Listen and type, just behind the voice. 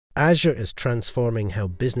Azure is transforming how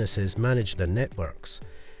businesses manage their networks,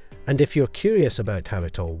 and if you're curious about how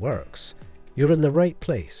it all works, you're in the right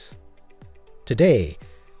place. Today,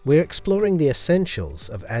 we're exploring the essentials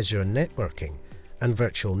of Azure Networking and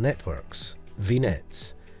virtual networks,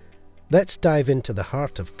 Vnets. Let's dive into the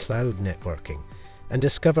heart of cloud networking and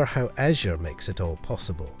discover how Azure makes it all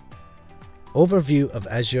possible. Overview of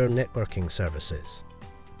Azure Networking Services.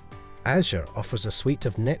 Azure offers a suite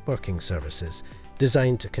of networking services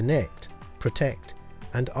designed to connect, protect,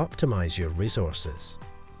 and optimize your resources.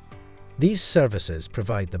 These services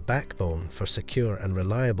provide the backbone for secure and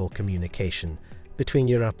reliable communication between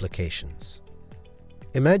your applications.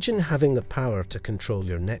 Imagine having the power to control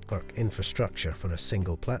your network infrastructure for a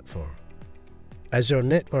single platform. Azure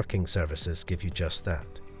Networking Services give you just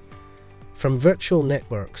that. From virtual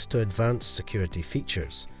networks to advanced security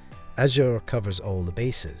features, Azure covers all the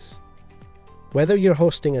bases. Whether you're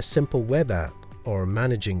hosting a simple web app or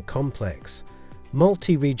managing complex,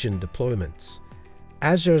 multi-region deployments,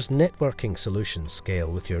 Azure's networking solutions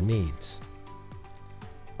scale with your needs.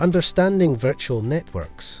 Understanding virtual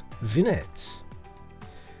networks, Vnets.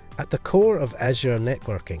 At the core of Azure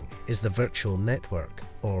Networking is the virtual network,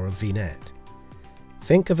 or VNet.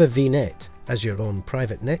 Think of a VNet as your own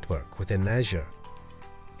private network within Azure.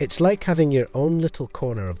 It's like having your own little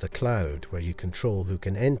corner of the cloud where you control who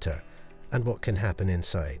can enter and what can happen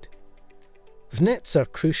inside. Vnets are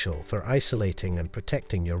crucial for isolating and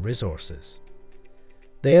protecting your resources.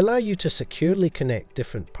 They allow you to securely connect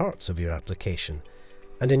different parts of your application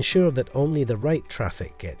and ensure that only the right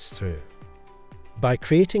traffic gets through. By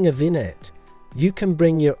creating a VNet, you can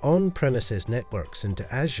bring your on-premises networks into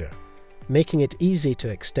Azure, making it easy to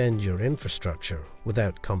extend your infrastructure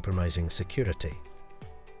without compromising security.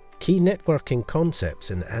 Key networking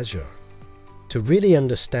concepts in Azure. To really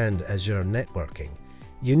understand Azure networking,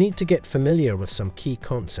 you need to get familiar with some key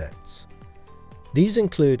concepts. These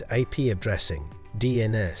include IP addressing,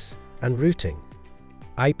 DNS, and routing.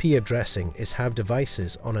 IP addressing is how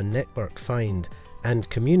devices on a network find and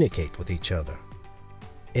communicate with each other.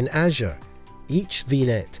 In Azure, each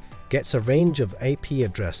VNet gets a range of IP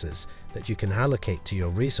addresses that you can allocate to your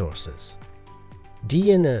resources.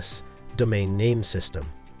 DNS, Domain Name System,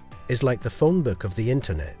 is like the phone book of the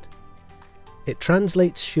Internet. It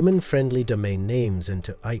translates human-friendly domain names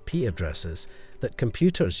into IP addresses that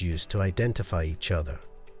computers use to identify each other.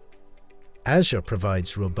 Azure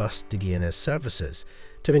provides robust DNS services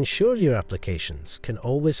to ensure your applications can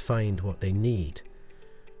always find what they need.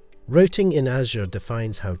 Routing in Azure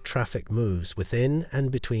defines how traffic moves within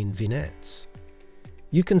and between VNets.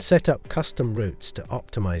 You can set up custom routes to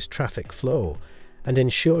optimize traffic flow and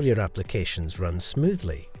ensure your applications run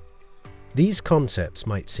smoothly. These concepts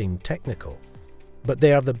might seem technical, but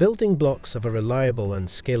they are the building blocks of a reliable and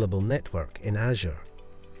scalable network in Azure.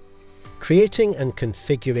 Creating and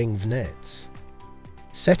configuring Vnets.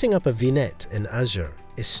 Setting up a VNet in Azure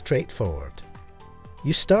is straightforward.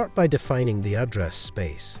 You start by defining the address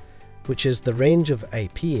space, which is the range of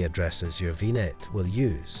IP addresses your VNet will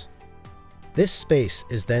use. This space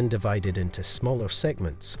is then divided into smaller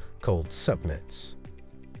segments called subnets.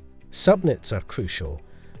 Subnets are crucial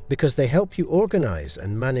because they help you organize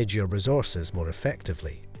and manage your resources more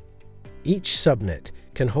effectively. Each subnet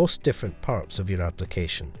can host different parts of your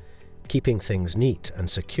application, keeping things neat and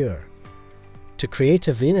secure. To create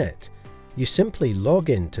a VNet, you simply log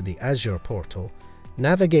in to the Azure portal,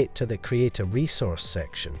 navigate to the Create a Resource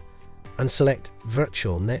section, and select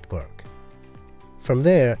Virtual Network. From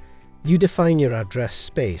there, you define your address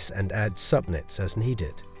space and add subnets as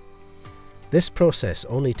needed. This process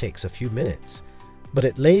only takes a few minutes, but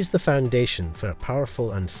it lays the foundation for a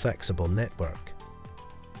powerful and flexible network.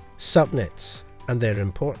 Subnets and their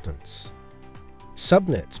importance.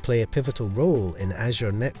 Subnets play a pivotal role in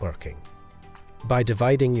Azure networking. By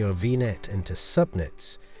dividing your VNet into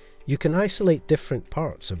subnets, you can isolate different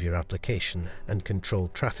parts of your application and control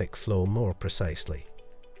traffic flow more precisely.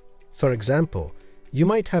 For example, you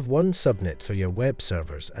might have one subnet for your web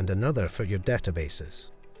servers and another for your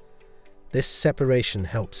databases. This separation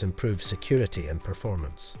helps improve security and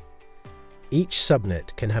performance. Each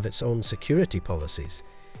subnet can have its own security policies,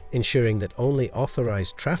 ensuring that only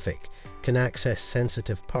authorized traffic can access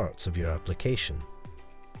sensitive parts of your application.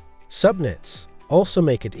 Subnets also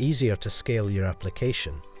make it easier to scale your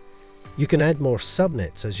application. You can add more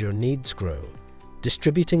subnets as your needs grow,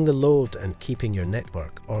 distributing the load and keeping your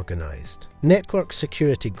network organized. Network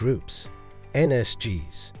security groups,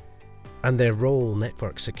 NSGs, and their role.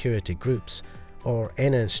 Network security groups, or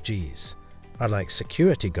NSGs, are like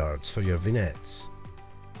security guards for your VNets.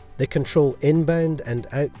 They control inbound and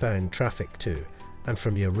outbound traffic to and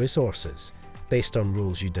from your resources, based on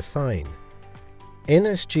rules you define.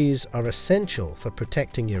 NSGs are essential for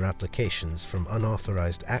protecting your applications from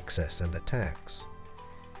unauthorized access and attacks.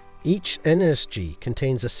 Each NSG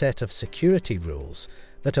contains a set of security rules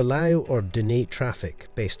that allow or deny traffic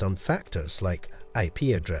based on factors like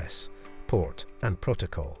IP address, port, and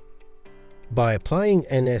protocol. By applying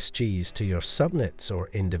NSGs to your subnets or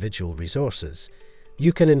individual resources,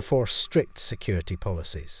 you can enforce strict security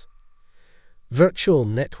policies. Virtual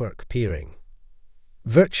network peering.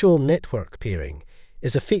 Virtual network peering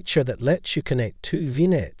is a feature that lets you connect two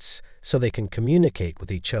Vnets so they can communicate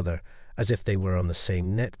with each other as if they were on the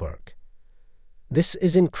same network. This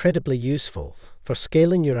is incredibly useful for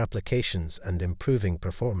scaling your applications and improving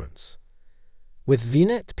performance. With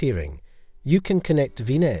VNet peering, you can connect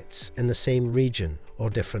Vnets in the same region or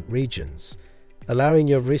different regions, allowing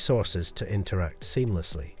your resources to interact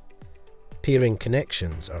seamlessly. Peering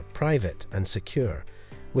connections are private and secure,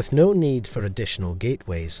 with no need for additional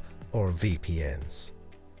gateways or VPNs.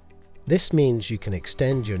 This means you can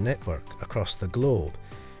extend your network across the globe,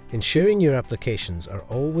 ensuring your applications are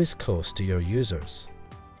always close to your users.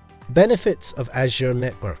 Benefits of Azure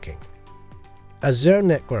Networking. Azure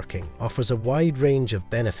Networking offers a wide range of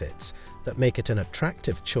benefits that make it an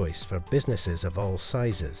attractive choice for businesses of all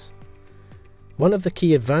sizes. One of the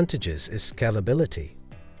key advantages is scalability.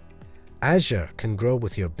 Azure can grow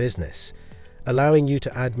with your business, allowing you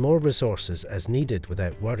to add more resources as needed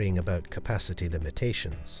without worrying about capacity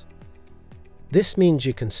limitations. This means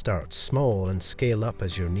you can start small and scale up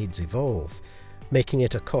as your needs evolve, making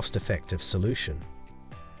it a cost-effective solution.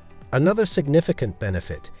 Another significant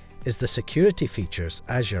benefit is the security features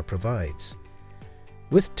Azure provides.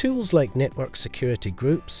 With tools like network security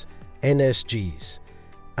groups, NSGs,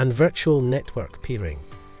 and virtual network peering,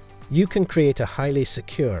 you can create a highly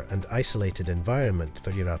secure and isolated environment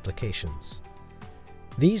for your applications.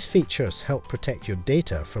 These features help protect your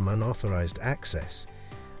data from unauthorized access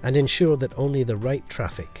and ensure that only the right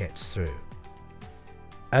traffic gets through.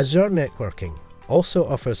 Azure Networking also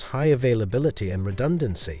offers high availability and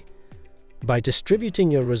redundancy. By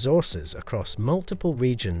distributing your resources across multiple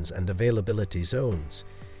regions and availability zones,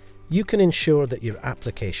 you can ensure that your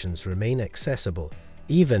applications remain accessible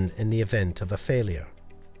even in the event of a failure.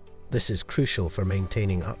 This is crucial for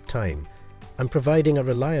maintaining uptime and providing a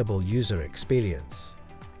reliable user experience.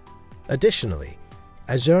 Additionally,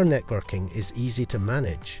 Azure Networking is easy to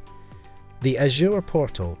manage. The Azure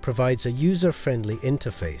portal provides a user-friendly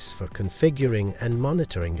interface for configuring and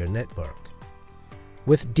monitoring your network.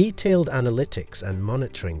 With detailed analytics and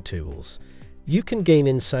monitoring tools, you can gain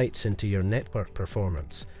insights into your network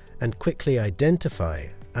performance and quickly identify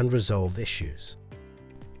and resolve issues.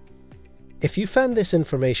 If you found this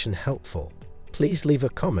information helpful, please leave a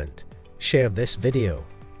comment, share this video,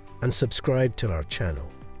 and subscribe to our channel.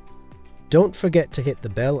 Don't forget to hit the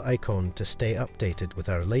bell icon to stay updated with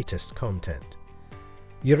our latest content.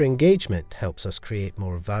 Your engagement helps us create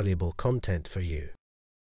more valuable content for you.